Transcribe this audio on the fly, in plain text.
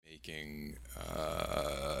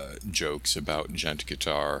jokes about gent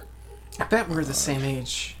guitar. I bet we're the same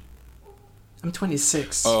age. I'm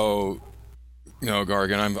 26. Oh, no,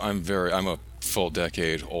 Gargan, I'm a full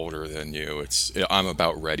decade older than you. I'm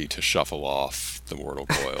about ready to shuffle off the mortal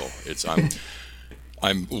coil.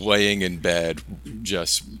 I'm laying in bed,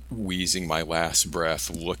 just wheezing my last breath,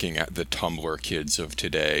 looking at the Tumblr kids of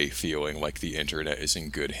today, feeling like the internet is in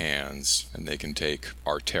good hands, and they can take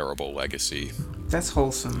our terrible legacy That's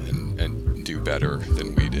wholesome. and do better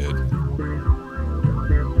than we did.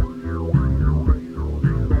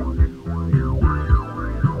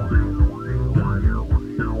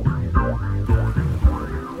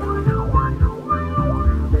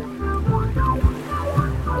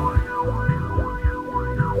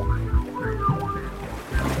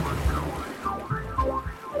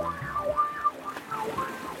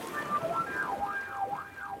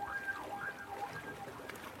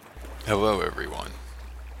 Hello, everyone.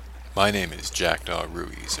 My name is Jackdaw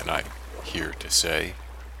Ruiz, and I'm here to say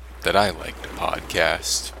that I like to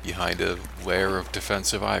podcast behind a layer of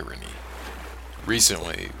defensive irony.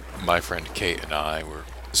 Recently, my friend Kate and I were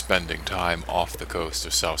spending time off the coast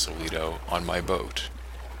of Sausalito on my boat,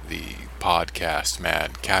 the Podcast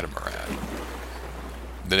Man Catamaran.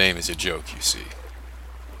 The name is a joke, you see,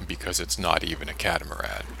 because it's not even a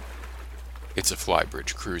catamaran. It's a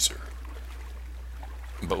flybridge cruiser.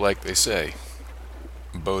 But like they say,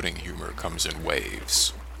 boating humor comes in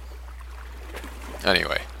waves.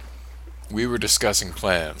 Anyway, we were discussing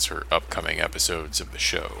plans for upcoming episodes of the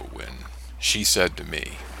show when she said to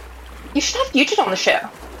me, "You should have Eugen on the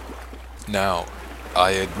show." Now,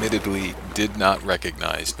 I admittedly did not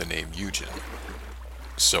recognize the name Eugen,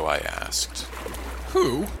 so I asked,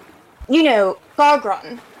 "Who? You know,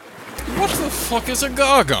 Gargron. What the fuck is a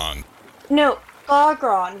Gargon?" No,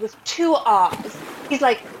 Gargron with 2 R's. He's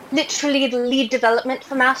like literally the lead development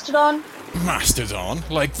for Mastodon. Mastodon?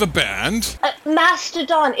 Like the band?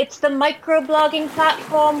 Mastodon, it's the microblogging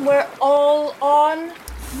platform we're all on.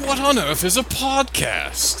 What on earth is a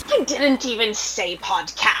podcast? I didn't even say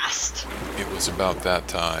podcast. It was about that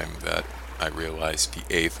time that I realized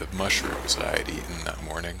the eighth of mushrooms I had eaten that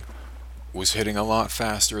morning was hitting a lot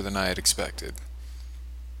faster than I had expected.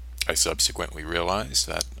 I subsequently realized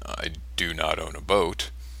that I do not own a boat.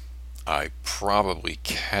 I probably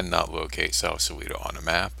cannot locate Sausalito on a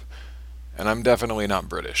map, and I'm definitely not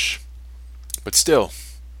British. But still,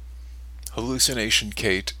 Hallucination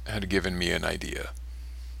Kate had given me an idea.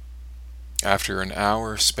 After an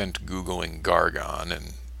hour spent Googling Gargon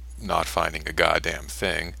and not finding a goddamn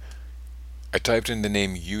thing, I typed in the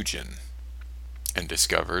name Eugen and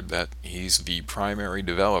discovered that he's the primary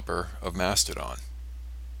developer of Mastodon.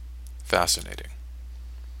 Fascinating.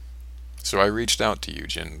 So I reached out to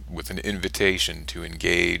Eugen with an invitation to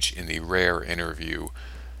engage in the rare interview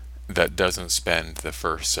that doesn't spend the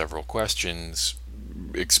first several questions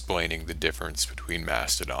explaining the difference between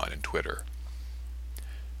Mastodon and Twitter.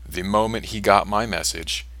 The moment he got my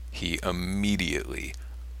message, he immediately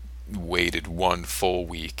waited 1 full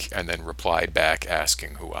week and then replied back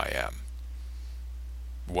asking who I am.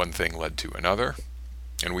 One thing led to another,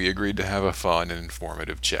 and we agreed to have a fun and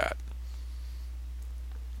informative chat.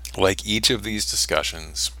 Like each of these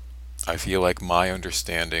discussions, I feel like my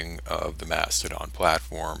understanding of the Mastodon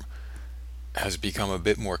platform has become a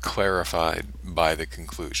bit more clarified by the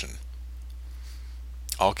conclusion.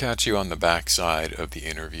 I'll catch you on the backside of the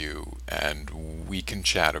interview, and we can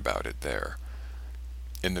chat about it there.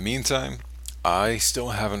 In the meantime, I still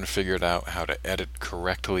haven't figured out how to edit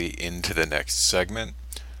correctly into the next segment,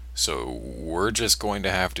 so we're just going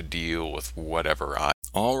to have to deal with whatever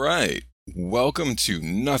All right. Welcome to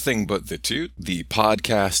Nothing But the Toot, the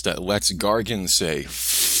podcast that lets Gargan say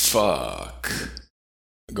fuck.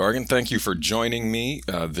 Gargan, thank you for joining me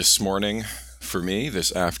this morning for me,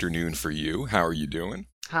 this afternoon for you. How are you doing?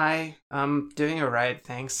 Hi, I'm doing alright,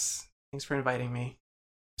 thanks. Thanks for inviting me.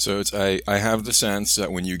 So I have the sense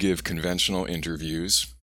that when you give conventional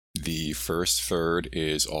interviews, the first third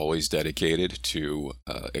is always dedicated to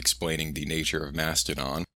explaining the nature of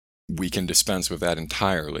Mastodon. We can dispense with that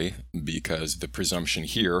entirely because the presumption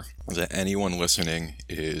here is that anyone listening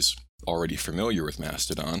is already familiar with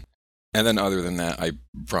Mastodon. And then other than that, I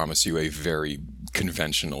promise you a very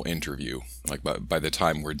conventional interview. Like by the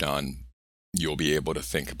time we're done, you'll be able to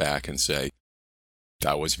think back and say,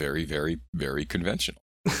 that was very, very, very conventional.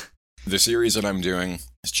 The series that I'm doing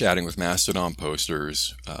is chatting with Mastodon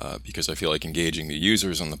posters because I feel like engaging the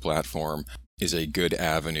users on the platform is a good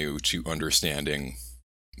avenue to understanding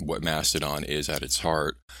what Mastodon is at its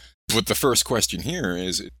heart. But the first question here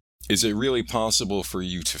is it really possible for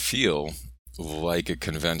you to feel like a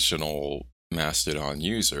conventional Mastodon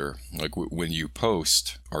user, like when you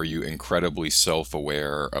post, are you incredibly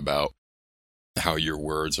self-aware about how your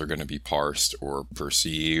words are going to be parsed or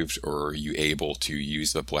perceived, or are you able to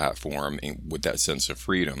use the platform with that sense of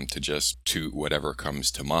freedom to just toot whatever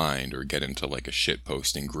comes to mind, or get into like a shit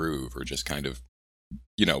posting groove, or just kind of,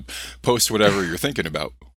 post whatever you're thinking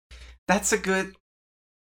about? That's a good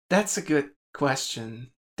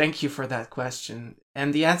question. Thank you for that question.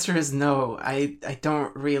 And the answer is no. I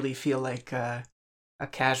don't really feel like a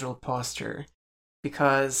casual poster,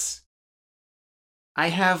 because I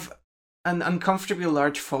have an uncomfortably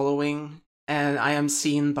large following, and I am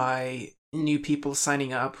seen by new people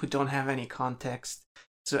signing up who don't have any context.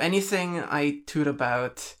 So anything I toot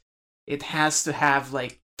about, it has to have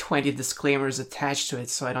like 20 disclaimers attached to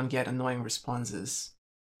it so I don't get annoying responses.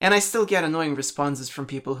 And I still get annoying responses from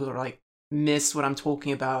people who are like, miss what I'm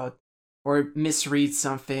talking about, or misread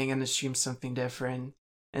something and assume something different,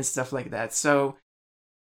 and stuff like that. So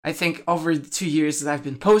I think over the 2 years that I've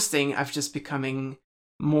been posting, I've just becoming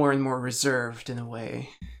more and more reserved in a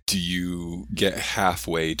way. Do you get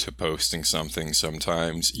halfway to posting something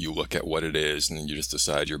sometimes? You look at what it is and then you just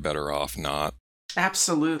decide you're better off not?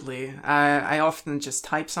 Absolutely. I often just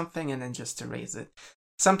type something and then just erase it.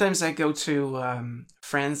 Sometimes I go to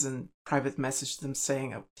friends and private message them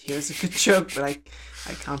saying, oh, here's a good joke, but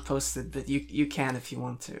I can't post it, but you can if you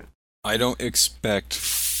want to. I don't expect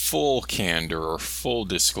full candor or full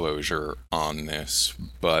disclosure on this,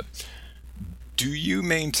 but do you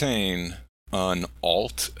maintain an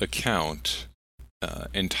alt account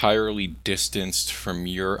entirely distanced from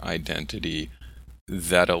your identity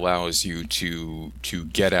that allows you to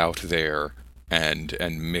get out there and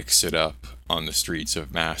mix it up on the streets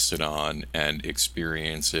of Mastodon and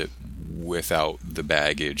experience it without the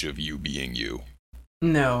baggage of you being you?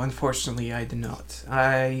 No, unfortunately, I do not.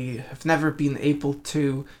 I have never been able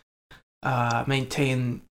to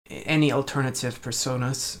maintain any alternative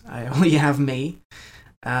personas. I only have me.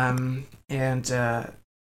 And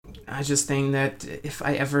I just think that if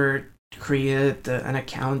I ever created an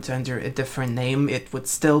account under a different name, it would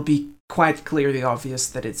still be quite clearly obvious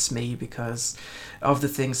that it's me because of the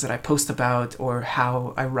things that I post about or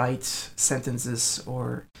how I write sentences,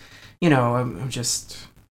 or, I'm just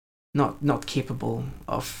not capable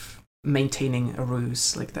of maintaining a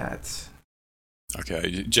ruse like that.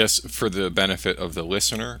 Okay, just for the benefit of the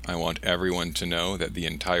listener, I want everyone to know that the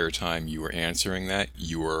entire time you were answering that,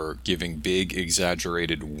 you were giving big,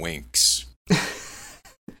 exaggerated winks.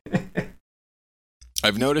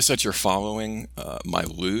 I've noticed that you're following my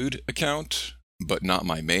lewd account, but not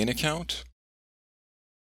my main account.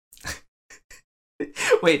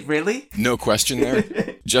 Wait, really? No question there.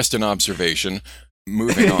 Just an observation.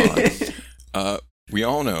 Moving on. We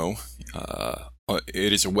all know,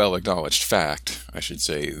 it is a well-acknowledged fact, I should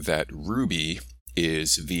say, that Ruby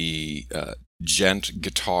is the gent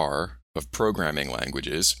guitar of programming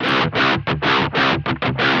languages.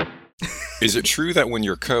 Is it true that when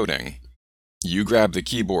you're coding, you grab the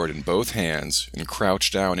keyboard in both hands and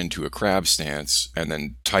crouch down into a crab stance and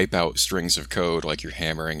then type out strings of code like you're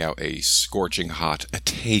hammering out a scorching hot, a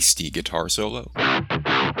tasty guitar solo?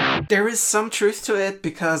 There is some truth to it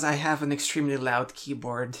because I have an extremely loud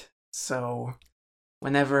keyboard, so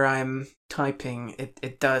whenever I'm typing,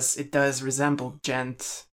 it does resemble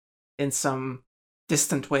gent in some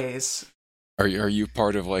distant ways. Are you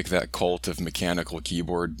part of like that cult of mechanical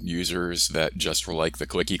keyboard users that just like the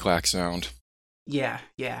clicky clack sound? Yeah.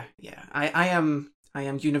 I am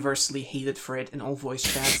universally hated for it in all voice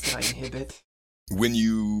chats that I inhibit. When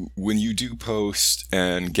you do post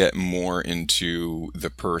and get more into the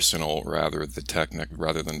personal rather than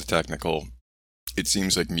the technical, it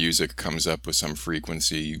seems like music comes up with some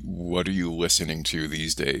frequency. What are you listening to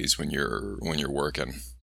these days when you're working?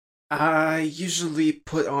 I usually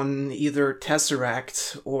put on either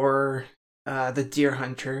Tesseract or the Deer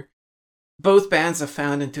Hunter. Both bands I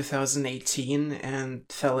found in 2018 and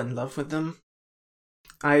fell in love with them.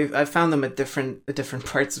 I found them at different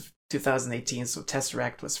parts of 2018, so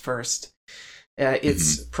Tesseract was first.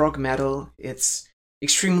 It's prog metal. It's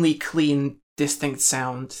extremely clean, distinct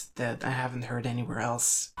sound that I haven't heard anywhere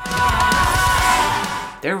else.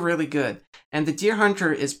 They're really good. And the Deer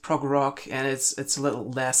Hunter is prog rock, and it's a little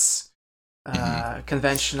less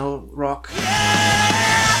conventional rock.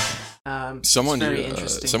 Someone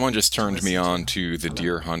just turned me on to the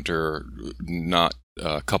Deer Hunter not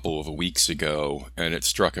a couple of weeks ago, and it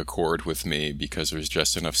struck a chord with me because there's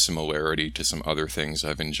just enough similarity to some other things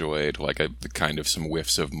I've enjoyed, like kind of some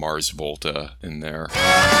whiffs of Mars Volta in there.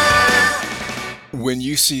 When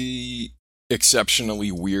you see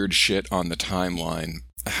exceptionally weird shit on the timeline,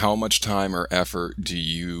 how much time or effort do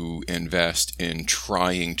you invest in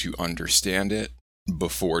trying to understand it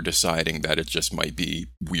before deciding that it just might be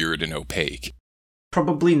weird and opaque?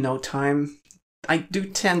 Probably no time. I do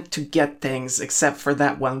tend to get things, except for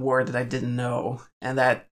that one word that I didn't know, and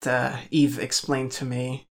that Eve explained to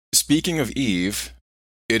me. Speaking of Eve,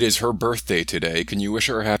 it is her birthday today. Can you wish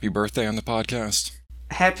her a happy birthday on the podcast?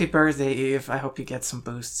 Happy birthday, Eve. I hope you get some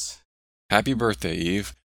boosts. Happy birthday,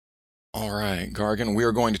 Eve. All right, Gargan, we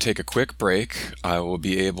are going to take a quick break. I will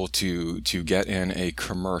be able to get in a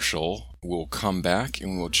commercial. We'll come back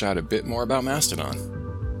and we'll chat a bit more about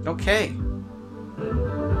Mastodon. Okay.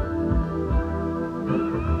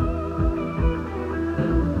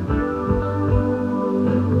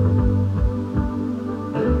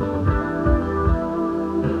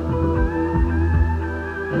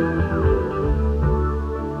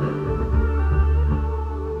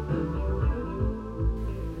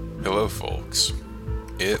 Hello, folks.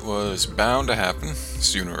 It was bound to happen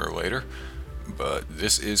sooner or later, but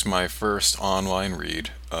this is my first online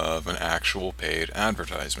read of an actual paid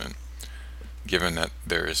advertisement. Given that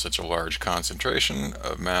there is such a large concentration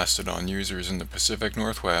of Mastodon users in the Pacific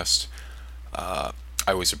Northwest,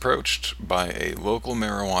 I was approached by a local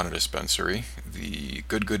marijuana dispensary, the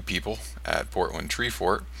Good People at Portland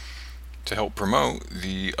Treefort, to help promote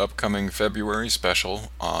the upcoming February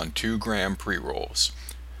special on 2-gram pre-rolls.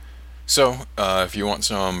 So, if you want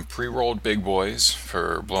some pre-rolled big boys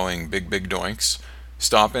for blowing big doinks,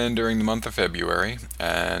 stop in during the month of February,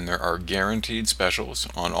 and there are guaranteed specials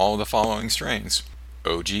on all the following strains: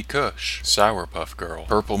 OG Kush, Sour Puff Girl,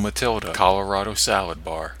 Purple Matilda, Colorado Salad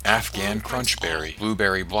Bar, Afghan Crunchberry,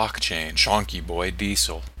 Blueberry Blockchain, Chonky Boy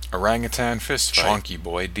Diesel, Orangutan Fistfight, Chonky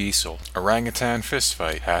Boy Diesel, Orangutan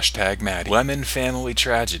Fistfight, Hashtag Maddie, Lemon Family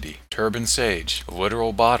Tragedy, Turban Sage, a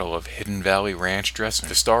literal bottle of Hidden Valley Ranch dressing,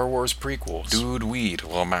 the Star Wars prequels, Dude Weed,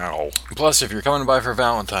 Lamau. Plus, if you're coming by for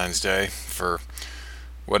Valentine's Day, for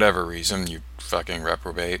whatever reason, you fucking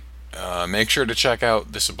reprobate, make sure to check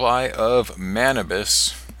out the supply of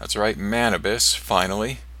Manibus. That's right, Manibus,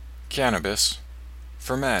 finally. Cannabis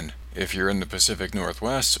for men. If you're in the Pacific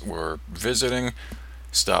Northwest or visiting,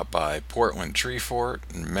 stop by Portland Treefort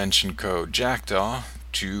and mention code JACKDAW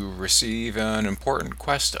to receive an important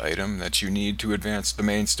quest item that you need to advance the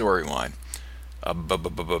main storyline.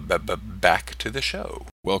 Back to the show.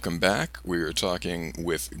 Welcome back. We are talking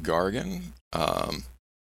with Gargan.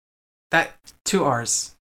 That 2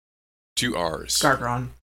 R's. 2 R's. Gargron.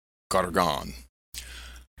 Gargon.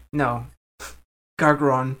 No.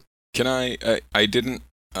 Gargron. Can I didn't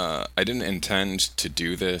intend to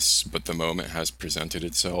do this, but the moment has presented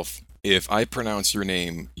itself. If I pronounce your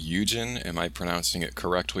name Eugen, am I pronouncing it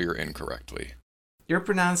correctly or incorrectly? You're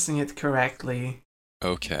pronouncing it correctly.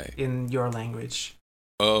 Okay. In your language.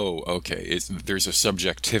 Oh, okay. There's a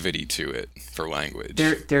subjectivity to it for language.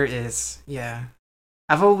 There is, yeah.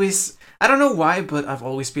 I don't know why, but I've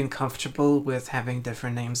always been comfortable with having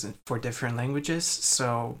different names for different languages.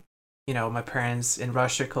 So, my parents in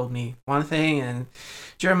Russia called me one thing and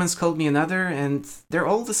Germans called me another, and they're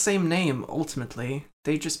all the same name, ultimately.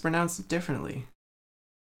 They just pronounce it differently.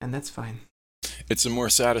 And that's fine. It's a more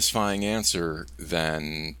satisfying answer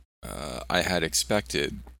than I had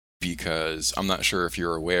expected, because I'm not sure if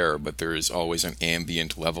you're aware, but there's always an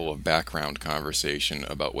ambient level of background conversation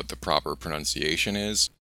about what the proper pronunciation is,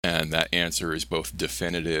 and that answer is both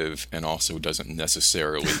definitive and also doesn't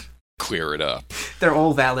necessarily clear it up. They're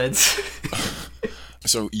all valid.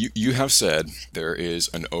 So you have said there is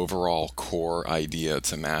an overall core idea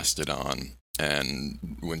to Mastodon,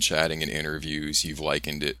 and when chatting in interviews, you've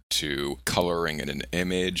likened it to coloring in an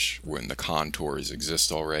image when the contours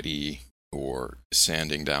exist already, or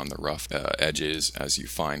sanding down the rough edges as you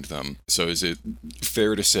find them. So is it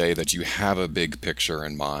fair to say that you have a big picture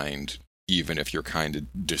in mind, even if you're kind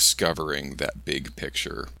of discovering that big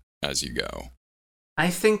picture as you go? I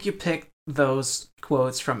think you picked those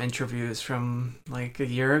quotes from interviews from like a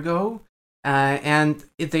year ago, and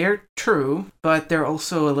they're true, but they're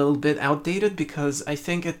also a little bit outdated, because I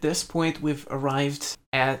think at this point we've arrived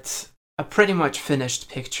at a pretty much finished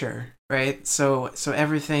picture, right? So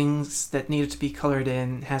everything that needed to be colored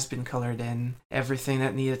in has been colored in. Everything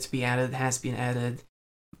that needed to be added has been added.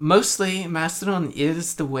 Mostly, Mastodon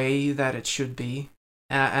is the way that it should be,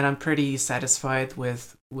 and I'm pretty satisfied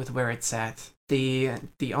with where it's at. The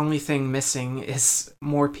only thing missing is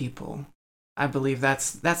more people. I believe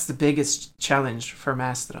that's the biggest challenge for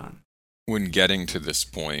Mastodon. When getting to this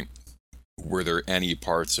point, were there any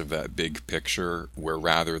parts of that big picture where,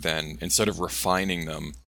 rather than, instead of refining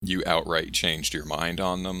them, you outright changed your mind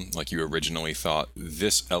on them? Like, you originally thought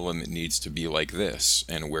this element needs to be like this,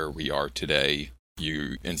 and where we are today,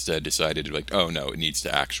 You instead decided to like, oh no, it needs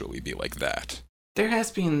to actually be like that. There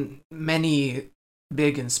has been many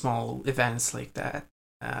big and small events like that.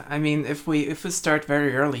 I mean, if we start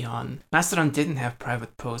very early on, Mastodon didn't have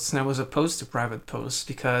private posts, and I was opposed to private posts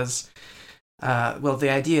because, well,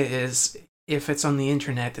 the idea is if it's on the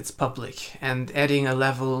internet, it's public, and adding a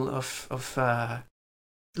level of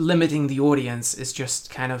limiting the audience is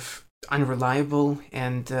just kind of unreliable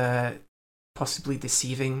and possibly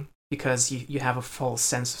deceiving because you have a false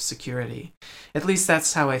sense of security. At least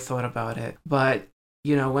that's how I thought about it. But,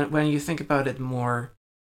 you know, when you think about it more,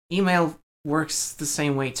 email works the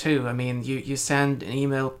same way too. I mean, you send an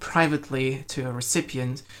email privately to a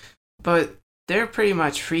recipient, but they're pretty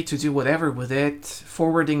much free to do whatever with it,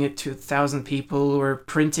 forwarding it to 1,000 people or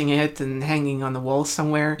printing it and hanging on the wall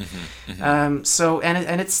somewhere. So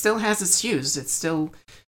it still has its use. It's still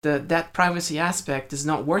that privacy aspect is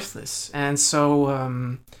not worthless. And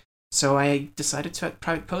so so I decided to add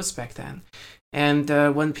private posts back then. And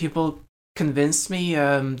when people convinced me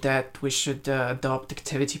that we should adopt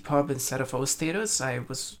ActivityPub instead of OStatus, I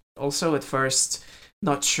was also at first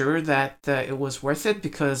not sure that it was worth it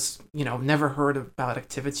because, you know, never heard about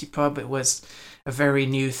ActivityPub. It was a very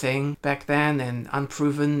new thing back then and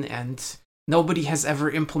unproven, and nobody has ever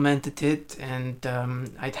implemented it, and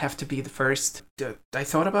I'd have to be the first. I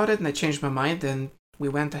thought about it and I changed my mind and we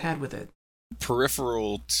went ahead with it.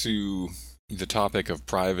 Peripheral to the topic of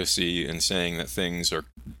privacy and saying that things are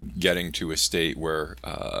getting to a state where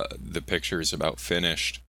the picture is about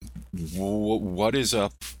finished, what is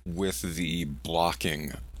up with the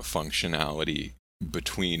blocking functionality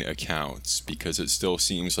between accounts? Because it still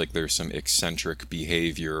seems like there's some eccentric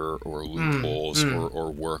behavior or loopholes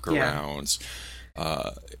or workarounds.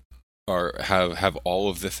 Have all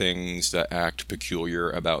of the things that act peculiar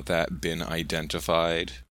about that been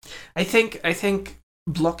identified? I think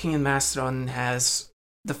blocking in Mastodon has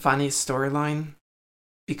the funniest storyline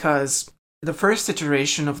because the first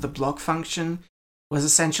iteration of the block function was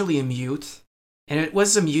essentially a mute, and it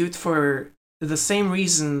was a mute for the same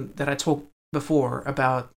reason that I talked before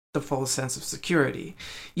about the false sense of security.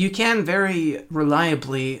 You can very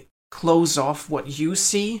reliably close off what you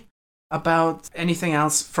see about anything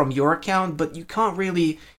else from your account, but you can't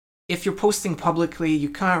really, if you're posting publicly, you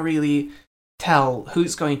can't really tell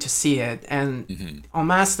who's going to see it. And on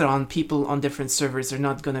Mastodon, people on different servers are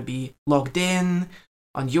not going to be logged in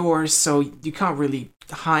on yours, so you can't really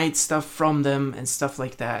hide stuff from them and stuff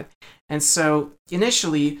like that. And so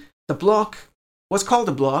initially, the block was called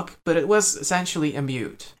a block, but it was essentially a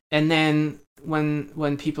mute. And then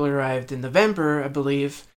when people arrived in November, I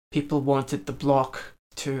believe, people wanted the block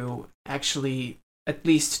to actually at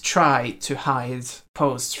least try to hide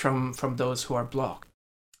posts from those who are blocked.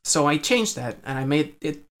 So I changed that, and I made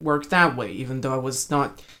it work that way, even though I was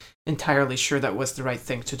not entirely sure that was the right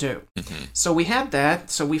thing to do. So we had that,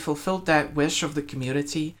 so we fulfilled that wish of the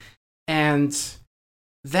community, and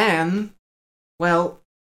then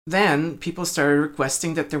people started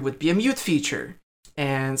requesting that there would be a mute feature.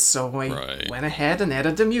 And so I went ahead and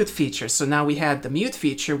added the mute feature. So now we had the mute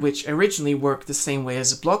feature, which originally worked the same way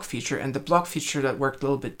as a block feature, and the block feature that worked a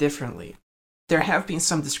little bit differently. There have been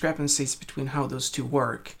some discrepancies between how those two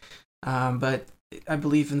work, but I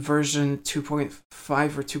believe in version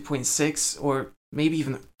 2.5 or 2.6, or maybe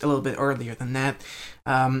even a little bit earlier than that,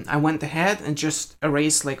 I went ahead and just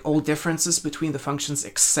erased like all differences between the functions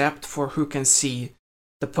except for who can see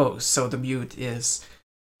the post. So the mute is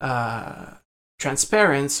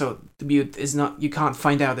transparent, so the mute is not, you can't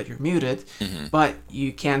find out that you're muted, but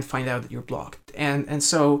you can find out that you're blocked. And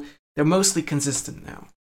so they're mostly consistent now.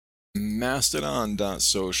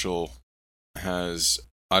 Mastodon.social has,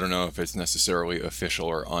 I don't know if it's necessarily official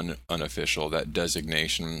or unofficial, that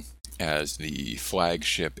designation as the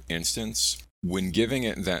flagship instance. When giving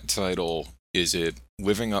it that title, is it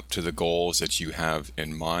living up to the goals that you have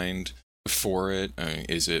in mind for it? I mean,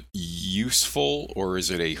 is it useful, or is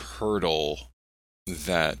it a hurdle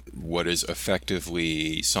that what is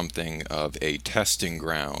effectively something of a testing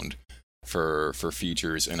ground for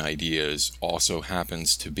features and ideas also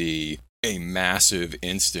happens to be a massive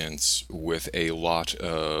instance with a lot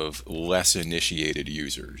of less initiated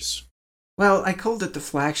users? Well, I called it the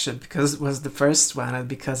flagship because it was the first one and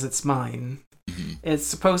because it's mine. It's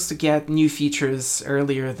supposed to get new features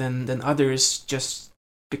earlier than others just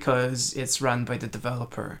because it's run by the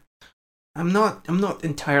developer. I'm not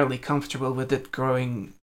entirely comfortable with it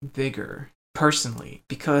growing bigger, personally,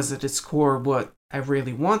 because at its core what I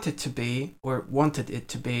really want it to be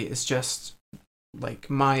is just like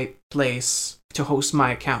my place to host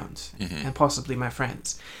my account and possibly my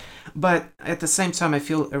friends. But at the same time, I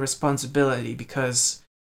feel a responsibility because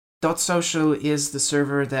 .social is the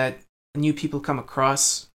server that new people come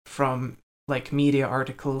across from like media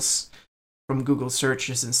articles, from Google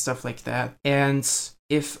searches and stuff like that. And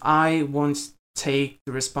if I want to take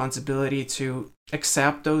the responsibility to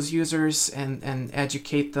accept those users and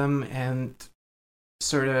educate them and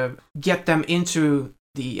sort of get them into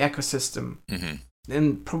the ecosystem,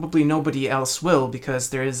 then probably nobody else will, because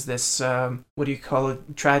there is this, what do you call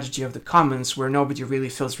it, tragedy of the commons, where nobody really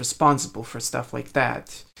feels responsible for stuff like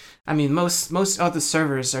that. I mean, most other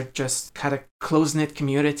servers are just kind of close-knit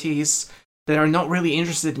communities that are not really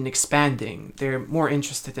interested in expanding. They're more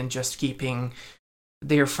interested in just keeping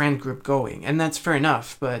their friend group going. And that's fair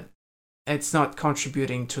enough, but it's not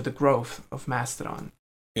contributing to the growth of Mastodon.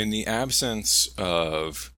 In the absence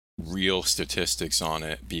of real statistics on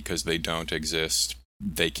it, because they don't exist,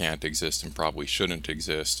 they can't exist, and probably shouldn't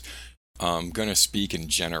exist, I'm going to speak in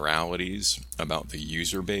generalities about the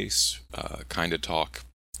user base, kind of talk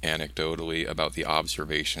anecdotally about the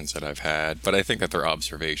observations that I've had, but I think that they're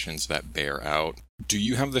observations that bear out. Do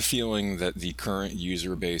you have the feeling that the current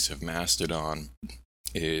user base of Mastodon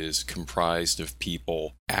is comprised of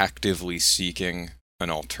people actively seeking an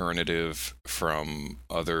alternative from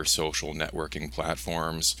other social networking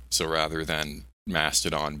platforms? So rather than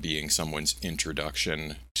Mastodon being someone's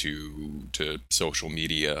introduction to social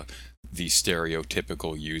media, the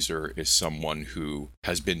stereotypical user is someone who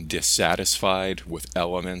has been dissatisfied with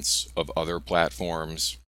elements of other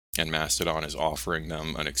platforms, and Mastodon is offering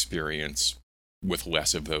them an experience with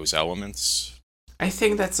less of those elements? I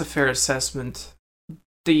think that's a fair assessment.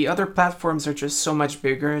 The other platforms are just so much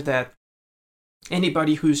bigger that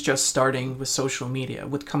anybody who's just starting with social media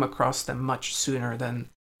would come across them much sooner than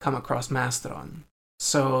come across Mastodon.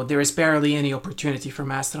 So there is barely any opportunity for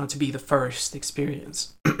Mastodon to be the first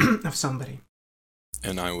experience of somebody.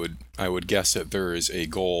 And I would guess that there is a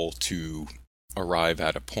goal to arrive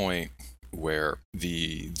at a point where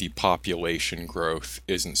the population growth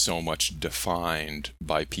isn't so much defined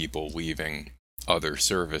by people leaving other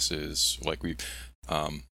services. Like we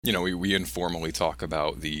informally talk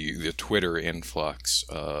about the Twitter influx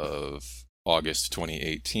of August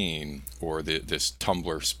 2018, or this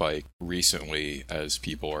Tumblr spike recently as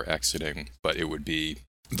people are exiting, but it would be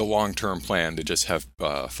the long-term plan to just have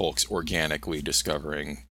folks organically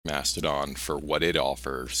discovering Mastodon for what it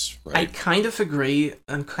offers, right? I kind of agree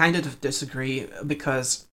and kind of disagree,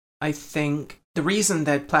 because I think the reason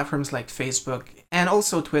that platforms like Facebook and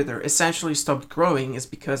also Twitter essentially stopped growing is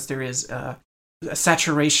because there is a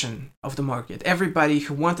saturation of the market. Everybody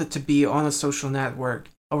who wanted to be on a social network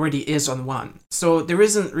already is on one. So there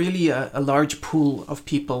isn't really a large pool of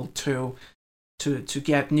people to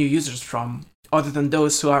get new users from, other than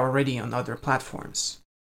those who are already on other platforms.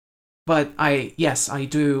 But I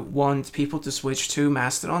do want people to switch to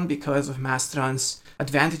Mastodon because of Mastodon's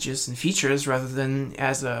advantages and features, rather than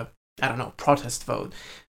as a, protest vote.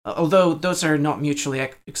 Although those are not mutually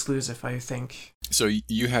exclusive, I think. So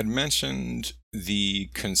you had mentioned the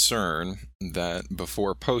concern that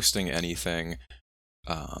before posting anything,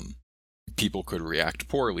 people could react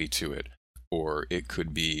poorly to it, or it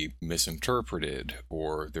could be misinterpreted,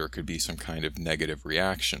 or there could be some kind of negative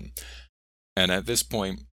reaction. And at this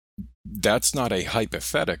point, that's not a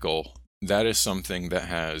hypothetical. That is something that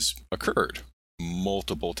has occurred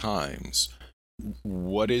multiple times.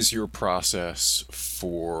 What is your process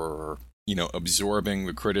for, absorbing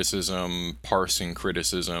the criticism, parsing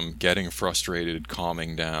criticism, getting frustrated,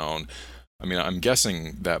 calming down? I mean, I'm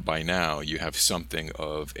guessing that by now you have something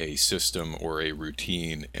of a system or a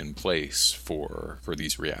routine in place for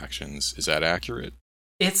these reactions. Is that accurate?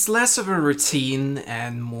 It's less of a routine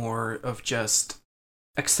and more of just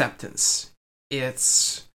acceptance.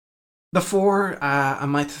 It's before I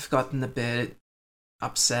might have gotten a bit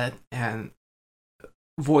upset and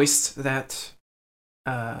voiced that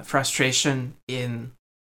frustration in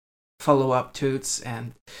follow-up tweets,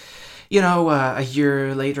 and a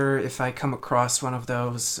year later, if I come across one of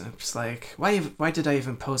those, I'm just like, why did I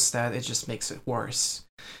even post that? It just makes it worse.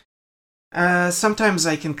 Sometimes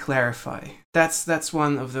I can clarify. That's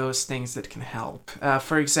one of those things that can help.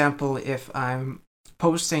 For example, if I'm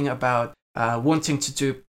posting about wanting to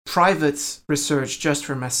do private research just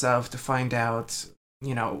for myself to find out,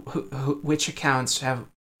 which accounts have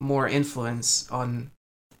more influence on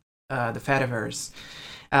the Fediverse,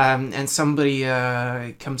 and somebody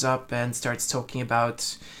comes up and starts talking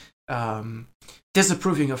about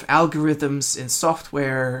disapproving of algorithms in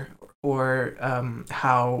software, or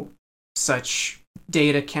how such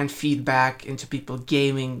data can feed back into people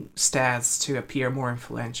gaming stats to appear more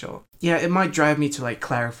influential. Yeah, it might drive me to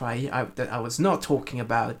clarify that I was not talking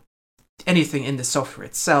about anything in the software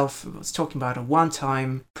itself. It was talking about a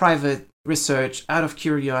one-time private research out of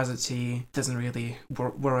curiosity. Doesn't really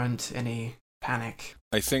warrant any panic.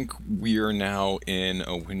 I think we are now in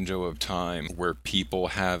a window of time where people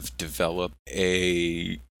have developed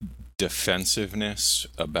a defensiveness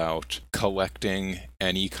about collecting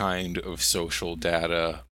any kind of social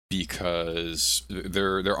data because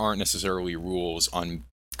there aren't necessarily rules on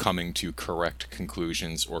coming to correct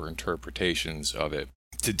conclusions or interpretations of it.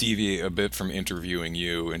 To deviate a bit from interviewing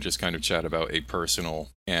you and just kind of chat about a personal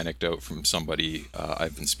anecdote from somebody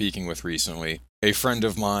I've been speaking with recently, a friend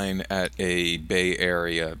of mine at a Bay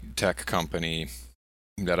Area tech company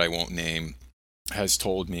that I won't name has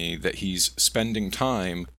told me that he's spending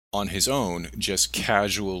time on his own just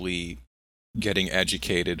casually getting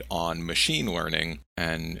educated on machine learning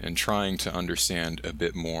and trying to understand a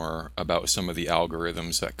bit more about some of the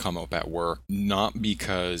algorithms that come up at work, not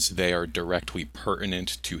because they are directly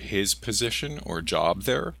pertinent to his position or job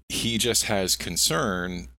there. He just has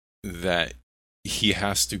concern that he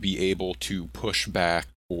has to be able to push back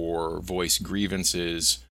or voice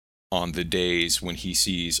grievances on the days when he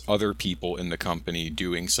sees other people in the company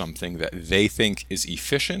doing something that they think is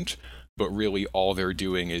efficient, but really all they're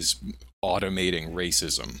doing is automating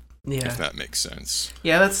racism, if that makes sense.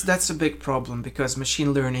 Yeah, that's a big problem because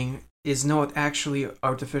machine learning is not actually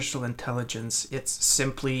artificial intelligence. It's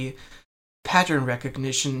simply pattern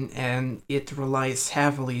recognition, and it relies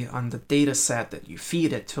heavily on the data set that you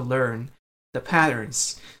feed it to learn the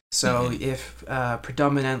patterns. So if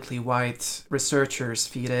predominantly white researchers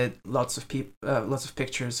feed it lots of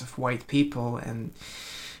pictures of white people and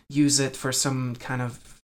use it for some kind of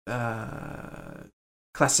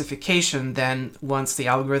classification, then once the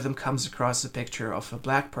algorithm comes across a picture of a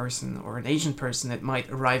black person or an Asian person, it might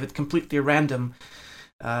arrive at completely random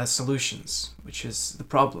solutions, which is the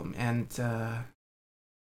problem. And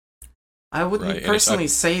I wouldn't personally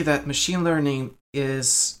say that machine learning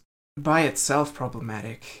is by itself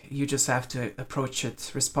problematic. You just have to approach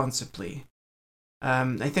it responsibly.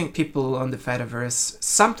 I think people on the Fediverse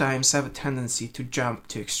sometimes have a tendency to jump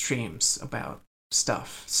to extremes about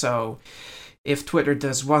stuff. So if Twitter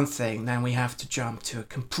does one thing, then we have to jump to a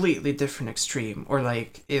completely different extreme. Or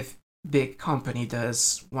like if big company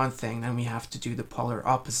does one thing, then we have to do the polar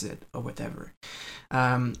opposite or whatever.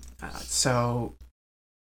 I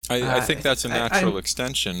think that's a natural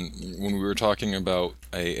extension. When we were talking about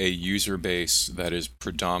a user base that is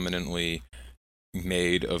predominantly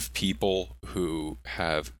made of people who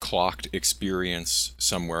have clocked experience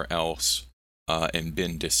somewhere else and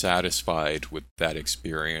been dissatisfied with that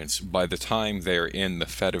experience, by the time they're in the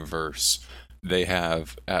Fediverse, they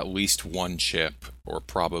have at least one chip, or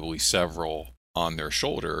probably several, on their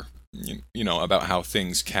shoulder, you know, about how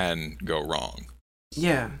things can go wrong.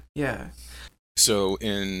 Yeah. So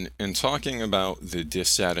in talking about the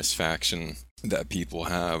dissatisfaction that people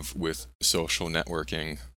have with social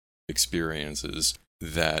networking experiences,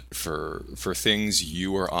 that for things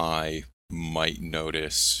you or I might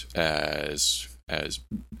notice as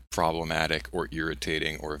problematic or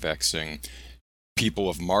irritating or vexing, people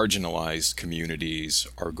of marginalized communities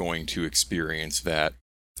are going to experience that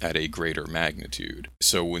at a greater magnitude.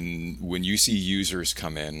 So when you see users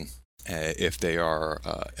come in, if they are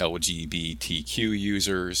LGBTQ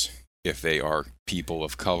users, if they are people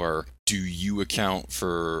of color, do you account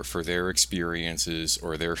for their experiences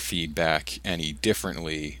or their feedback any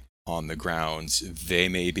differently on the grounds they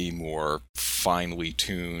may be more finely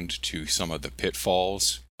tuned to some of the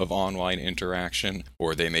pitfalls of online interaction,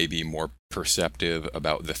 or they may be more perceptive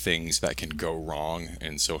about the things that can go wrong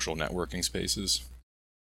in social networking spaces?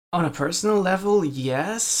 On a personal level,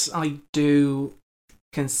 yes, I do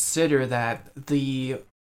consider that. The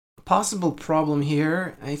possible problem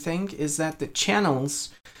here, I think, is that the channels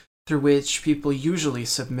through which people usually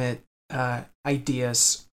submit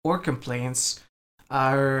ideas or complaints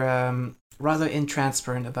are rather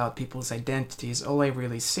intransparent about people's identities. All I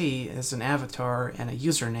really see is an avatar and a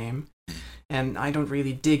username, and I don't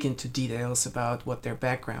really dig into details about what their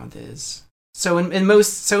background is. So in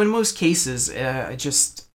most cases, I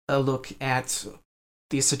just look at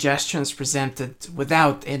the suggestions presented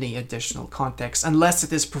without any additional context, unless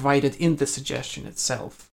it is provided in the suggestion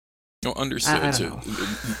itself. No, understood. So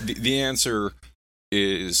the answer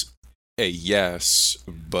is a yes,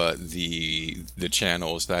 but the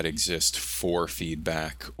channels that exist for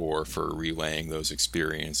feedback or for relaying those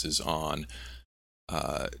experiences on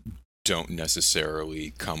don't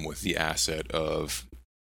necessarily come with the asset of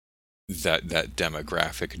that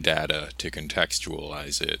demographic data to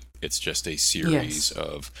contextualize it. It's just a series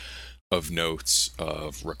of notes,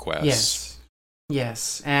 of requests.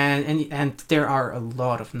 Yes, and there are a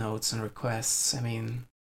lot of notes and requests. I mean,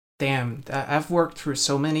 damn, I've worked through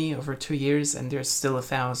so many over 2 years, and there's still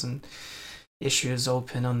 1,000 issues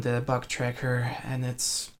open on the bug tracker, and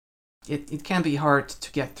it can be hard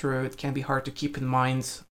to get through. It can be hard to keep in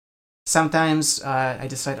mind. Sometimes I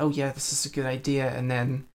decide, oh yeah, this is a good idea, and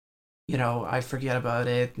then I forget about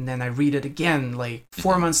it, and then I read it again like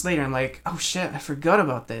 4 months later. I'm like, oh shit, I forgot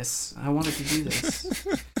about this. I wanted to do this.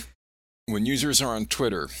 When users are on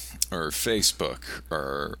Twitter or Facebook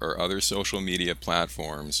or other social media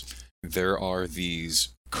platforms, there are these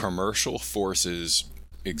commercial forces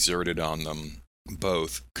exerted on them,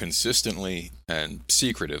 both consistently and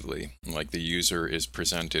secretively. Like the user is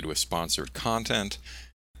presented with sponsored content,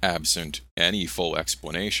 absent any full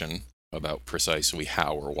explanation about precisely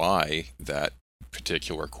how or why that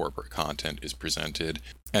particular corporate content is presented.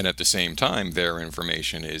 And at the same time, their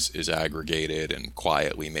information is aggregated and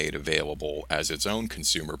quietly made available as its own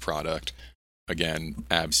consumer product, again,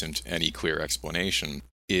 absent any clear explanation.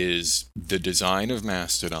 Is the design of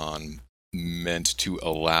Mastodon meant to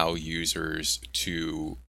allow users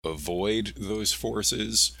to avoid those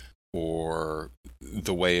forces? Or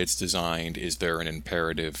the way it's designed, is there an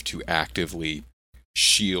imperative to actively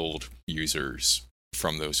shield users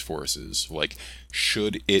from those forces? Like,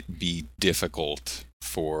 should it be difficult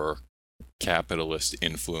for capitalist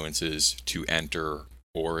influences to enter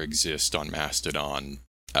or exist on Mastodon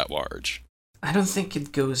at large? I don't think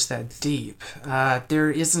it goes that deep. There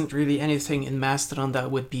isn't really anything in Mastodon that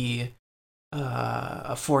would be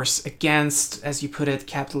a force against, as you put it,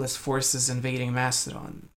 capitalist forces invading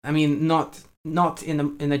Mastodon. I mean, not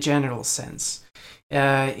in a general sense.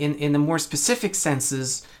 In the more specific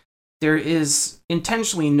senses, there is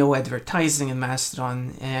intentionally no advertising in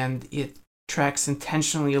Mastodon, and it tracks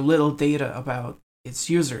intentionally a little data about its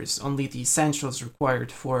users, only the essentials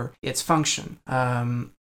required for its function.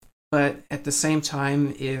 But at the same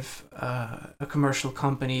time, if a commercial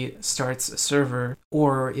company starts a server,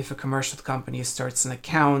 or if a commercial company starts an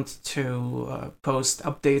account to post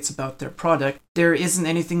updates about their product, there isn't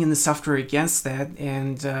anything in the software against that,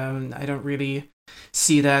 and I don't really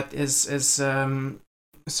see that as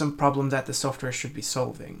some problem that the software should be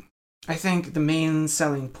solving. I think the main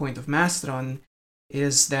selling point of Mastodon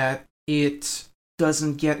is that it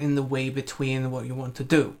doesn't get in the way between what you want to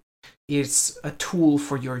do. It's a tool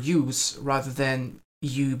for your use rather than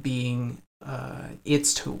you being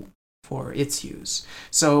its tool for its use.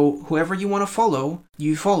 So whoever you want to follow,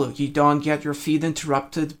 you follow. You don't get your feed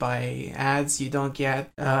interrupted by ads. You don't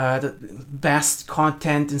get the best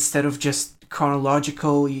content instead of just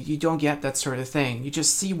chronological. You don't get that sort of thing. You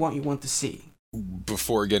just see what you want to see.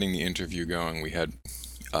 Before getting the interview going, we had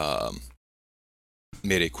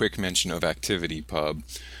made a quick mention of ActivityPub.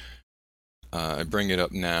 I bring it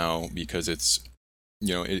up now because it's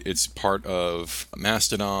part of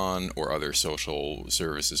Mastodon or other social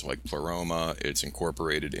services like Pleroma. It's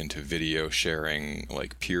incorporated into video sharing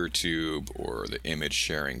like PeerTube or the image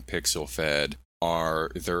sharing PixelFed. Are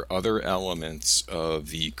there other elements of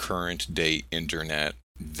the current day internet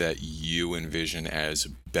that you envision as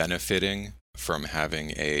benefiting from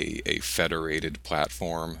having a federated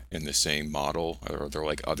platform in the same model? Or are there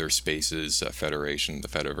like other spaces that Federation, the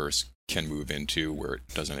Fediverse, can move into where it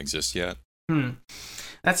doesn't exist yet?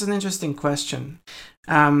 That's an interesting question.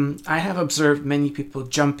 I have observed many people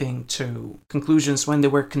jumping to conclusions when they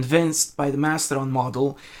were convinced by the Mastodon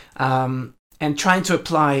model and trying to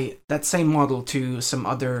apply that same model to some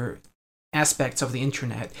other aspects of the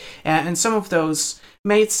internet. And some of those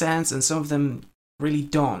made sense and some of them really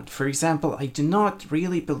don't. For example, I do not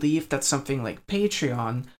really believe that something like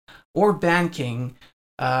Patreon or banking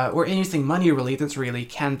or anything money related really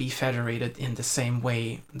can be federated in the same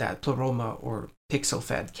way that Pleroma or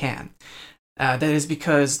PixelFed can. That is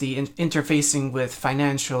because the interfacing with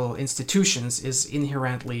financial institutions is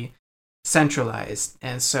inherently centralized,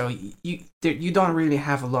 and so you don't really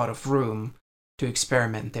have a lot of room to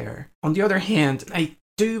experiment there. On the other hand, I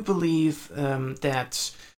do believe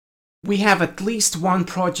that we have at least one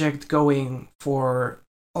project going for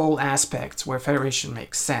all aspects where federation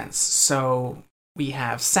makes sense. So we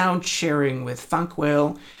have sound sharing with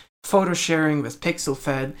Funkwhale, photo sharing with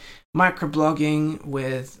PixelFed, microblogging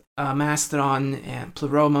with Mastodon and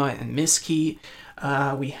Pleroma and Miski.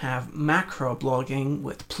 We have macro blogging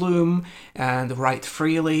with Plume and Write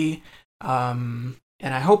Freely. And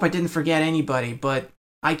I hope I didn't forget anybody, but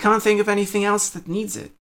I can't think of anything else that needs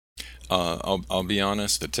it. I'll be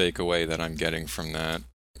honest, the takeaway that I'm getting from that,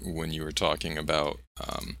 when you were talking about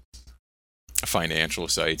financial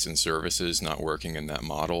sites and services not working in that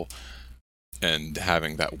model and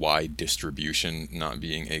having that wide distribution not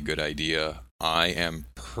being a good idea, I am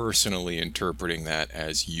personally interpreting that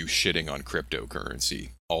as you shitting on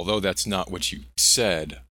cryptocurrency. Although that's not what you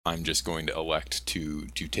said, I'm just going to elect to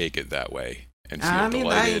take it that way and feel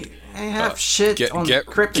delighted. I have shit on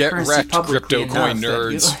cryptocurrency get wrecked, publicly crypto coin enough nerds.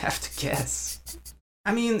 that you don't have to guess.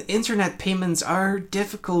 I mean, internet payments are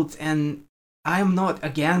difficult, and I'm not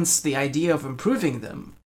against the idea of improving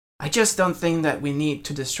them. I just don't think that we need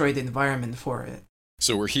to destroy the environment for it.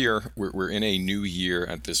 So we're here. We're in a new year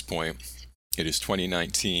at this point. It is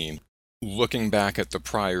 2019. Looking back at the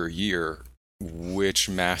prior year, which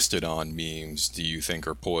Mastodon memes do you think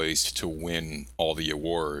are poised to win all the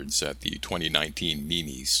awards at the 2019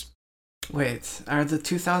 memes? Wait, are the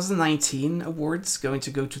 2019 awards going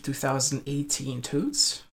to go to 2018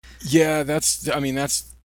 toots? Yeah, that's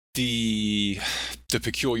the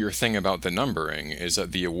peculiar thing about the numbering is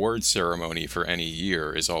that the award ceremony for any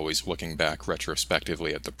year is always looking back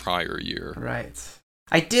retrospectively at the prior year. Right.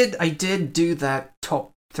 I did do that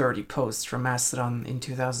top 30 posts from Mastodon in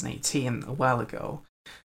 2018 a while ago,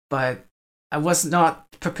 but I was not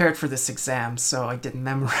prepared for this exam, so I didn't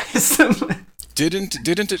memorize them.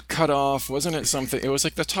 Didn't it cut off? Wasn't it something? It was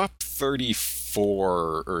like the top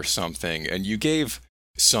 34 or something, and you gave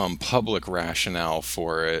some public rationale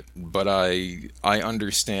for it, but I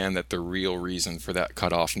understand that the real reason for that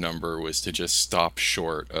cutoff number was to just stop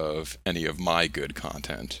short of any of my good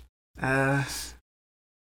content.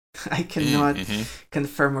 I cannot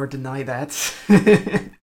confirm or deny that.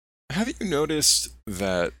 Have you noticed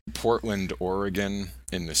that Portland, Oregon,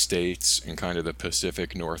 in the States and kind of the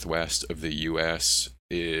Pacific Northwest of the US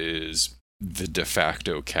is the de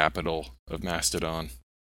facto capital of Mastodon?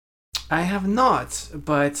 I have not,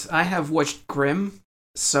 but I have watched Grimm,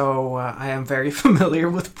 so I am very familiar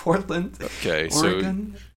with Portland, okay,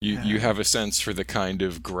 Oregon. So you have a sense for the kind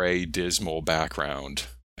of gray, dismal background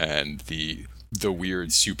and the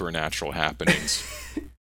weird supernatural happenings.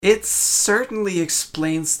 It certainly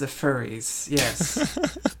explains the furries, yes.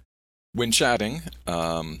 When chatting,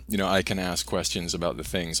 I can ask questions about the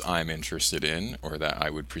things I'm interested in or that I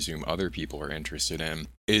would presume other people are interested in.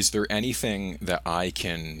 Is there anything that I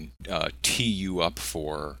can tee you up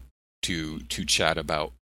for to chat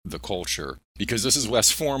about the culture? Because this is less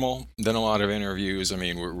formal than a lot of interviews. I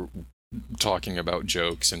mean, we're talking about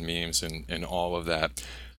jokes and memes and all of that.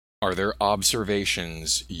 Are there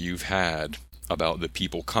observations you've had about the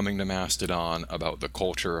people coming to Mastodon, about the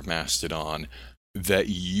culture of Mastodon, that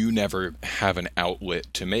you never have an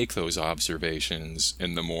outlet to make those observations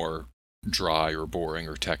in the more dry or boring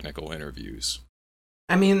or technical interviews?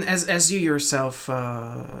 I mean, as you yourself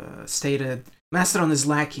stated, Mastodon is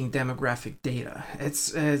lacking demographic data.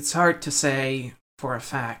 It's hard to say for a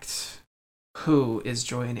fact who is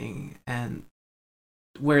joining and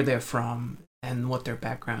where they're from and what their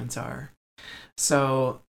backgrounds are.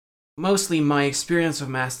 So mostly my experience of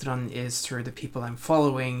Mastodon is through the people I'm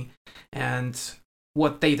following and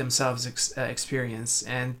what they themselves experience.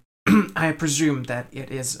 And I presume that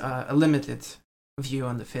it is a limited view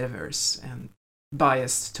on the Fediverse and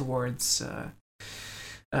biased towards the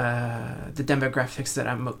demographics that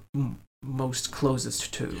I'm most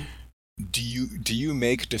closest to. Do you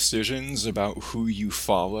make decisions about who you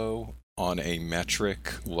follow on a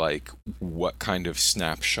metric like what kind of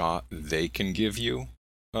snapshot they can give you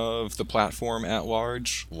of the platform at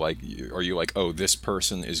large? Like, are you like, oh, this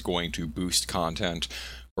person is going to boost content,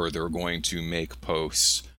 or they're going to make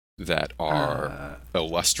posts that are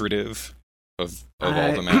illustrative of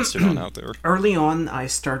all the Mastodon out there? Early on, I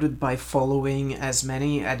started by following as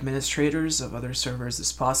many administrators of other servers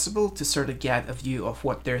as possible to sort of get a view of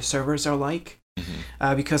what their servers are like.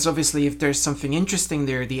 Mm-hmm. Because obviously, if there's something interesting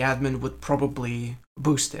there, the admin would probably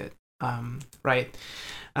boost it, right?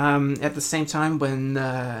 At the same time, when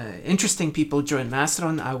interesting people join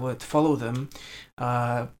Mastodon, I would follow them.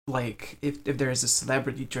 Like, if there is a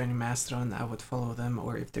celebrity joining Mastodon, I would follow them.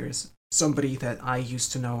 Or if there's somebody that I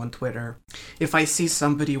used to know on Twitter. If I see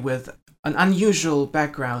somebody with an unusual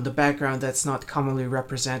background, a background that's not commonly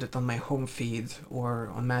represented on my home feed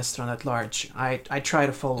or on Mastodon at large, I try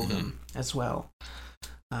to follow them as well.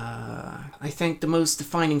 I think the most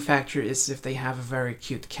defining factor is if they have a very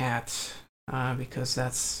cute cat, because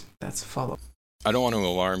that's a follow. I don't want to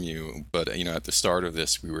alarm you, but at the start of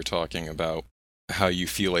this, we were talking about how you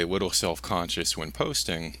feel a little self-conscious when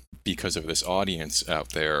posting because of this audience out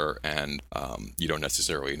there, and you don't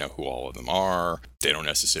necessarily know who all of them are. They don't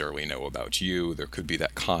necessarily know about you. There could be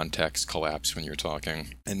that context collapse when you're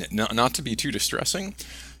talking. And not to be too distressing,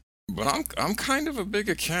 but I'm kind of a big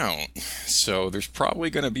account, so there's probably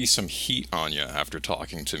going to be some heat on you after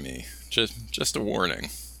talking to me. Just a warning.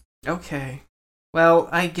 Okay. Well,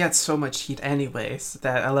 I get so much heat anyways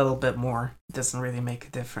that a little bit more doesn't really make a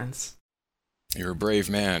difference. You're a brave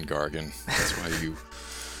man, Gargan. That's why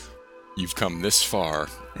you've come this far.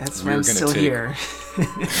 That's why I'm still here.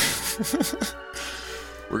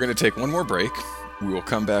 We're going to take one more break. We will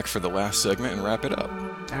come back for the last segment and wrap it up.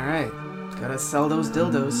 Alright, gotta sell those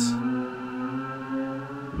dildos.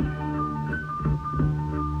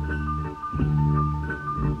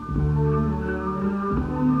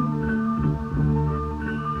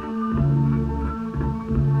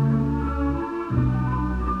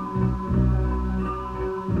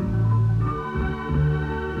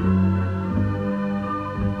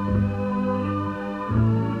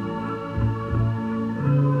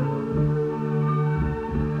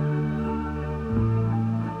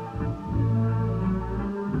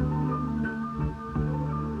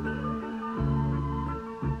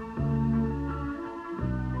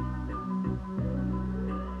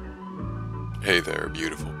 Hey there,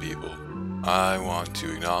 beautiful people. I want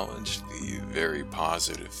to acknowledge the very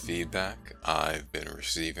positive feedback I've been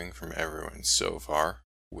receiving from everyone so far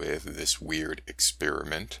with this weird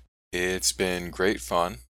experiment. It's been great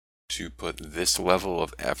fun to put this level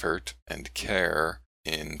of effort and care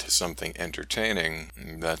into something entertaining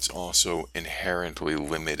that's also inherently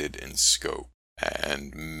limited in scope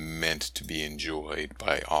and meant to be enjoyed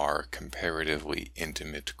by our comparatively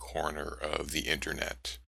intimate corner of the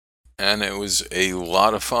internet. And it was a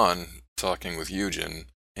lot of fun talking with Eugen.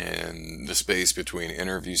 In the space between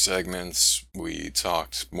interview segments, we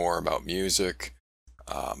talked more about music,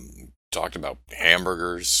 talked about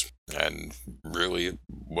hamburgers, and really it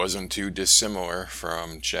wasn't too dissimilar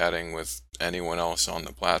from chatting with anyone else on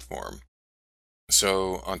the platform.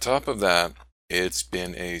 So on top of that, it's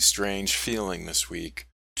been a strange feeling this week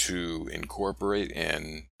to incorporate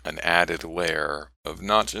in an added layer of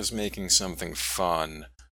not just making something fun,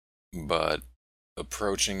 but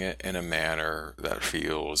approaching it in a manner that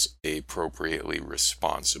feels appropriately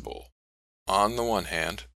responsible. On the one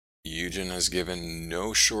hand, Eugen has given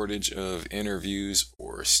no shortage of interviews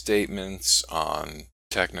or statements on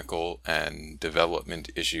technical and development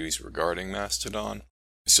issues regarding Mastodon,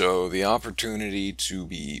 so the opportunity to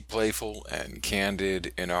be playful and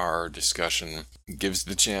candid in our discussion gives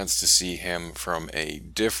the chance to see him from a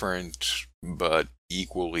different but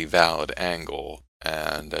equally valid angle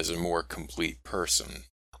and as a more complete person.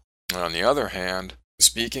 On the other hand,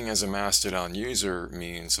 speaking as a Mastodon user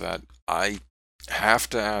means that I have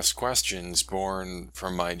to ask questions born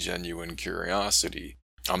from my genuine curiosity.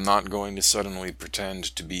 I'm not going to suddenly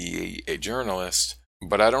pretend to be a journalist,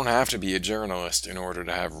 but I don't have to be a journalist in order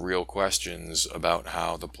to have real questions about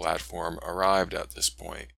how the platform arrived at this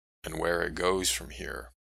point and where it goes from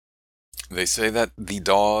here. They say that the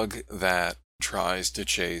dog that tries to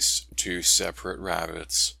chase two separate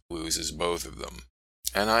rabbits loses both of them.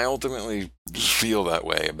 And I ultimately feel that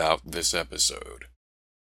way about this episode.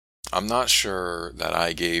 I'm not sure that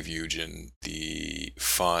I gave Eugen the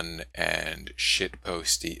fun and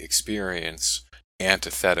shitposty experience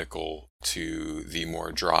antithetical to the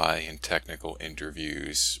more dry and technical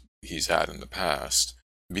interviews he's had in the past,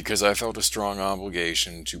 because I felt a strong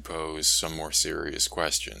obligation to pose some more serious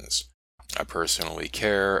questions. I personally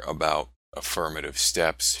care about affirmative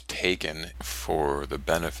steps taken for the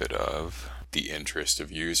benefit of the interest of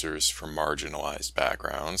users from marginalized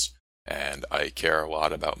backgrounds, and I care a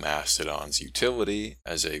lot about Mastodon's utility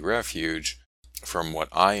as a refuge from what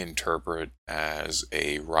I interpret as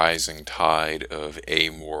a rising tide of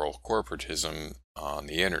amoral corporatism on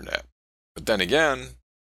the internet. But then again,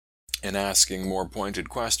 in asking more pointed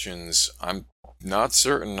questions, I'm not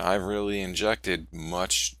certain I've really injected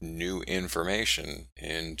much new information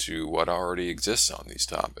into what already exists on these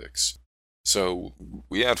topics. So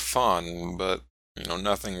we had fun, but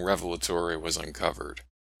nothing revelatory was uncovered.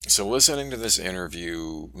 So listening to this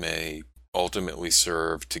interview may ultimately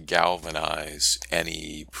serve to galvanize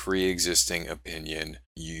any pre-existing opinion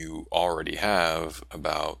you already have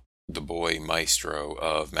about the boy maestro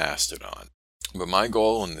of Mastodon. But my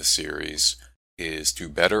goal in this series is to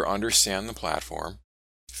better understand the platform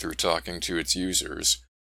through talking to its users.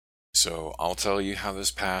 So I'll tell you how this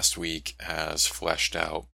past week has fleshed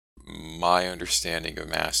out my understanding of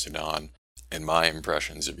Mastodon and my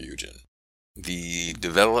impressions of Eugen. The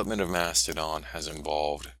development of Mastodon has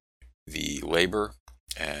involved the labor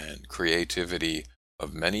and creativity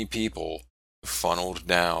of many people funneled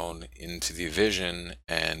down into the vision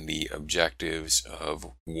and the objectives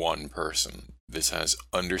of one person. This has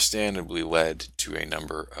understandably led to a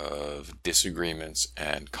number of disagreements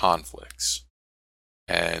and conflicts.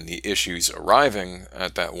 And the issues arriving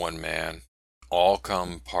at that one man all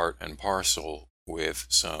come part and parcel with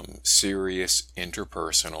some serious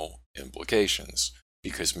interpersonal implications.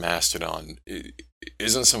 Because Mastodon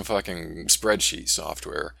isn't some fucking spreadsheet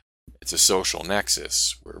software. It's a social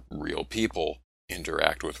nexus where real people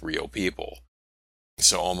interact with real people.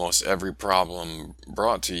 So almost every problem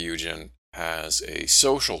brought to Eugen has a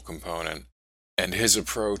social component, and his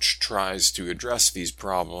approach tries to address these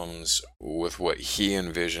problems with what he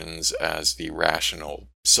envisions as the rational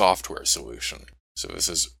software solution. So this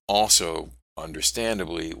has also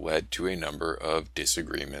understandably led to a number of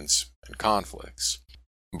disagreements and conflicts.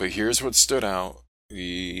 But here's what stood out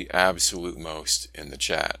the absolute most in the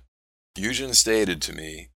chat. Eugen stated to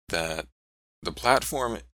me that the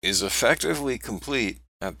platform is effectively complete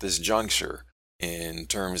at this juncture in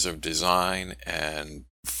terms of design and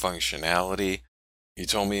functionality. He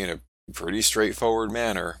told me in a pretty straightforward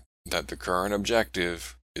manner that the current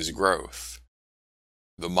objective is growth.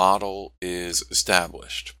 The model is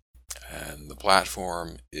established, and the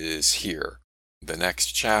platform is here. The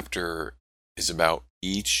next chapter is about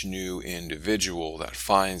each new individual that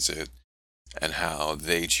finds it and how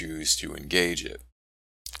they choose to engage it.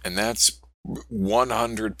 And that's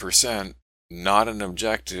 100% not an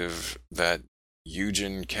objective that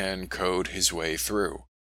Eugen can code his way through.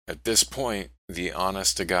 At this point, the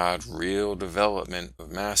honest-to-God real development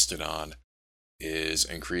of Mastodon is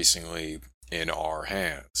increasingly in our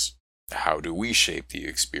hands. How do we shape the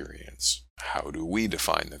experience? How do we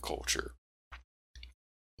define the culture?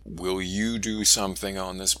 Will you do something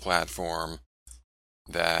on this platform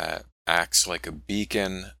that acts like a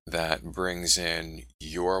beacon that brings in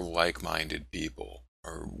your like-minded people?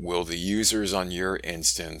 Or will the users on your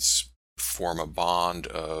instance form a bond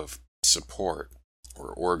of support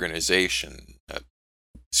or organization that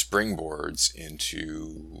springboards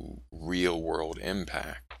into real-world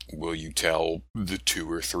impact? Will you tell the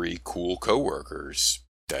 2 or 3 cool coworkers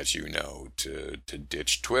that you know to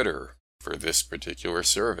ditch Twitter for this particular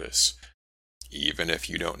service, even if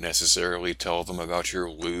you don't necessarily tell them about your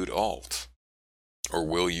lewd alt? Or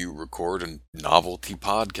will you record a novelty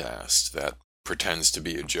podcast that pretends to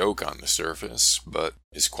be a joke on the surface, but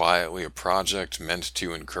is quietly a project meant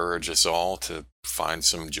to encourage us all to find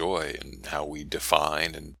some joy in how we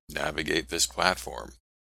define and navigate this platform?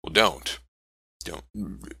 Well, don't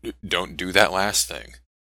do that last thing.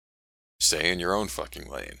 Stay in your own fucking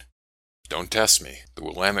lane. Don't test me. The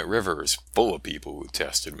Willamette River is full of people who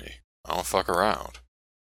tested me. I don't fuck around.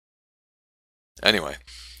 Anyway,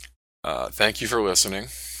 thank you for listening.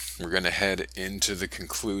 We're going to head into the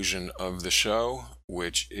conclusion of the show,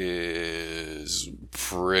 which is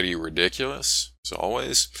pretty ridiculous, as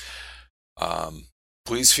always.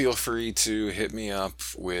 Please feel free to hit me up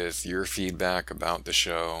with your feedback about the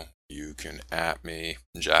show. You can @ me,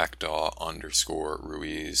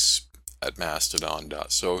 jackdaw_Ruiz at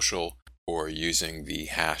mastodon.social, or using the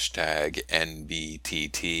hashtag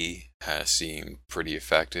NBTT has seemed pretty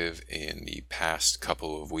effective in the past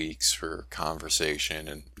couple of weeks for conversation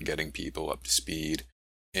and getting people up to speed.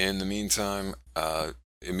 In the meantime,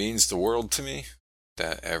 it means the world to me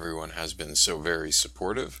that everyone has been so very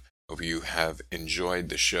supportive. Hope you have enjoyed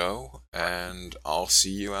the show, and I'll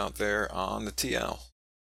see you out there on the TL.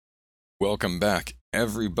 Welcome back,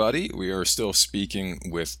 everybody. We are still speaking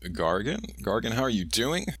with Gargan. Gargan, how are you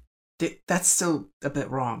doing? That's still a bit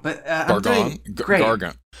wrong, but I'm doing great.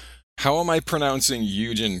 Gargan. How am I pronouncing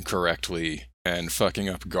Eugen correctly and fucking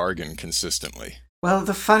up Gargan consistently? Well,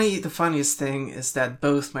 the funniest thing is that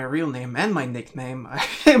both my real name and my nickname are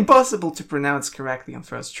impossible to pronounce correctly on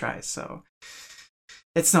first try, so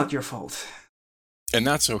it's not your fault. And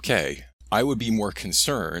that's okay. I would be more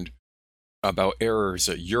concerned about errors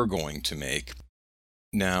that you're going to make.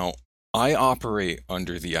 Now, I operate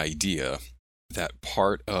under the idea that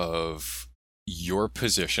part of your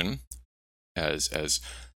position as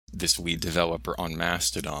this lead developer on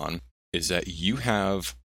Mastodon is that you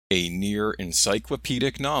have a near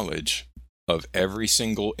encyclopedic knowledge of every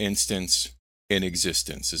single instance in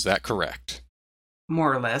existence. Is that correct?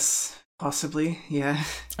 More or less. Possibly, yeah.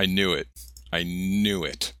 I knew it.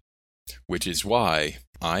 Which is why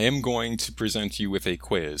I am going to present you with a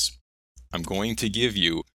quiz. I'm going to give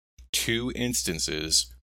you 2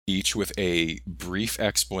 instances, each with a brief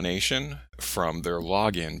explanation from their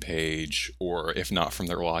login page, or if not from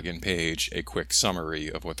their login page, a quick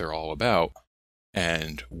summary of what they're all about.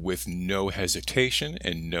 And with no hesitation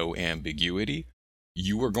and no ambiguity,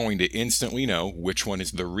 you are going to instantly know which one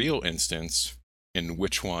is the real instance and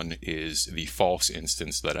which one is the false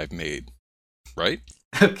instance that I've made. Right?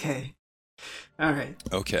 Okay. All right.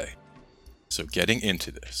 Okay. So getting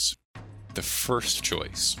into this. The first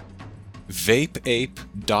choice.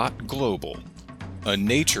 VapeApe.global, a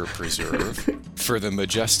nature preserve for the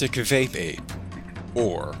Majestic Vape Ape,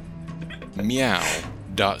 or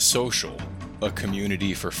Meow.social, a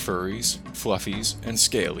community for furries, fluffies, and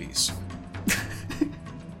scalies.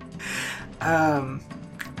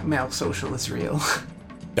 Meow Social is real.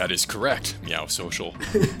 That is correct. Meow Social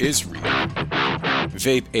is real.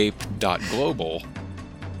 Vapeape.global,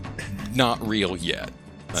 not real yet.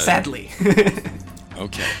 Sadly.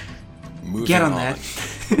 Okay. Moving Get on on. that.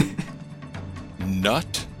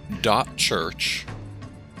 Nut.church,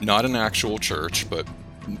 not an actual church, but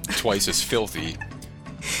twice as filthy,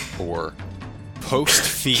 or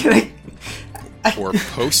postfeet, or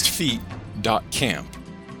postfeet.camp,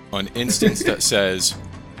 an instance that says,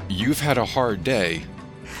 "You've had a hard day,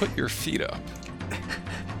 put your feet up."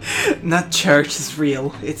 Not church is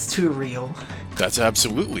real. It's too real. That's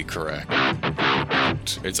absolutely correct.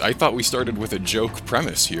 I thought we started with a joke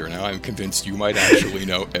premise here. Now I'm convinced you might actually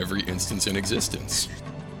know every instance in existence.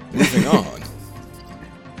 Moving on.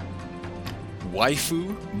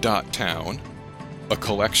 Waifu.town, a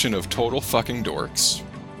collection of total fucking dorks.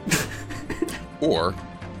 Or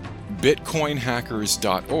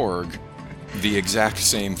bitcoinhackers.org, the exact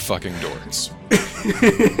same fucking dorks.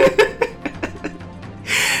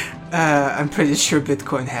 I'm pretty sure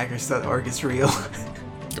bitcoinhackers.org is real.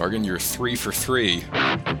 Gargan, you're 3 for 3.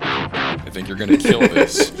 I think you're gonna kill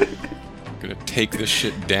this. Gonna take this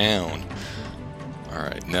shit down.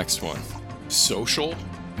 Alright, next one.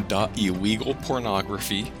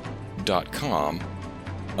 Social.illegalpornography.com,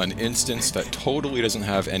 an instance that totally doesn't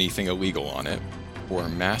have anything illegal on it. Or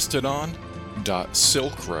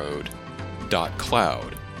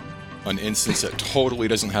Mastodon.silkroad.cloud, an instance that totally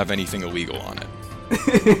doesn't have anything illegal on it.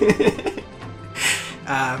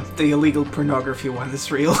 The illegal pornography one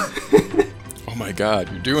is real. Oh my god,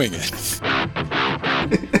 you're doing it.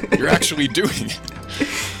 You're actually doing it.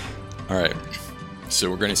 Alright, so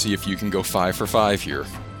we're gonna see if you can go 5 for 5 here.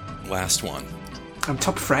 Last one. I'm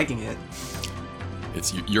top fragging it.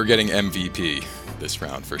 You're getting MVP this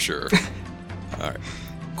round for sure. Alright.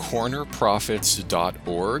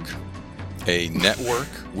 Cornerprofits.org, a network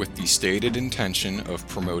with the stated intention of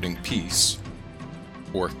promoting peace.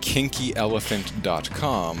 Or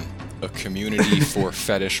KinkyElephant.com, a community for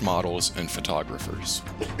fetish models and photographers.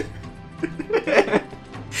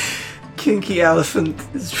 Kinky Elephant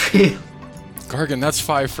is real. Gargan, that's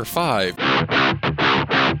 5 for 5.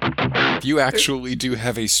 You actually do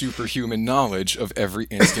have a superhuman knowledge of every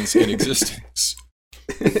instance in existence.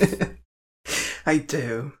 I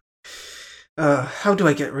do. How do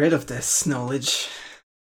I get rid of this knowledge?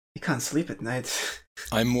 I can't sleep at night.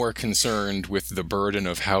 I'm more concerned with the burden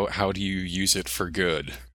of how do you use it for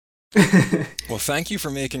good. Well, thank you for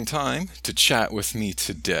making time to chat with me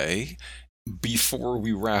today. Before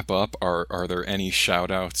we wrap up, are there any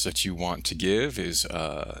shout-outs that you want to give? Is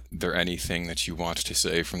there anything that you want to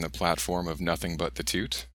say from the platform of Nothing But the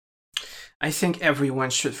Toot? I think everyone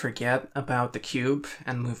should forget about the cube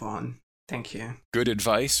and move on. Thank you. Good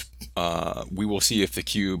advice. We will see if the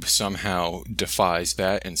cube somehow defies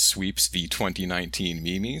that and sweeps the 2019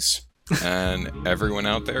 memes. And everyone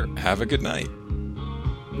out there, have a good night.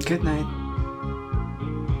 Good night.